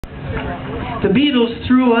the Beatles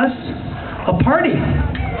threw us a party.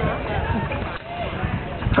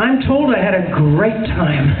 I'm told I had a great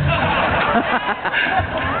time.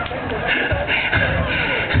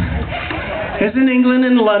 It's in England,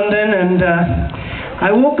 in London, and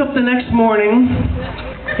I woke up the next morning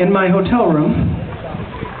in my hotel room.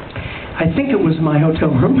 I think it was my hotel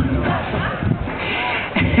room.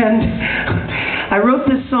 And I wrote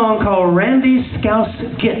this song called Randy Scouse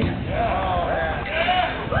Git.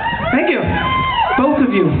 Thank you, both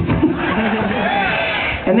of you.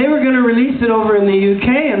 And they were going to release it over in the UK,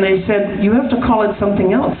 and they said, you have to call it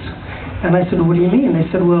something else. And I said, what do you mean? They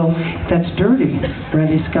said, well, that's dirty.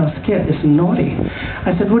 Randy Scouse Git is naughty.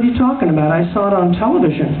 I said, what are you talking about? I saw it on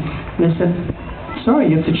television. And they said,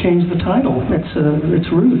 sorry, you have to change the title. It's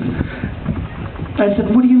rude. I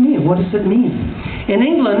said, what do you mean? What does it mean? In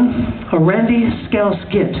England, a Randy Scouse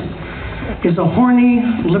Git is a horny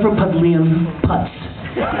Liverpudlian putz.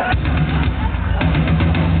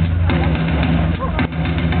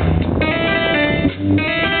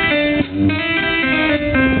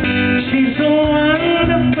 She's a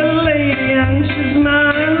wonderful lady and she's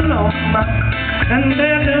mine, oh my. And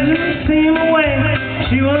there doesn't seem a way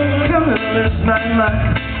she won't come and lose my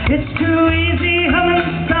mind. It's too easy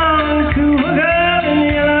humming songs to a girl in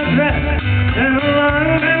a yellow dress and a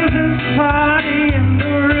long distance far.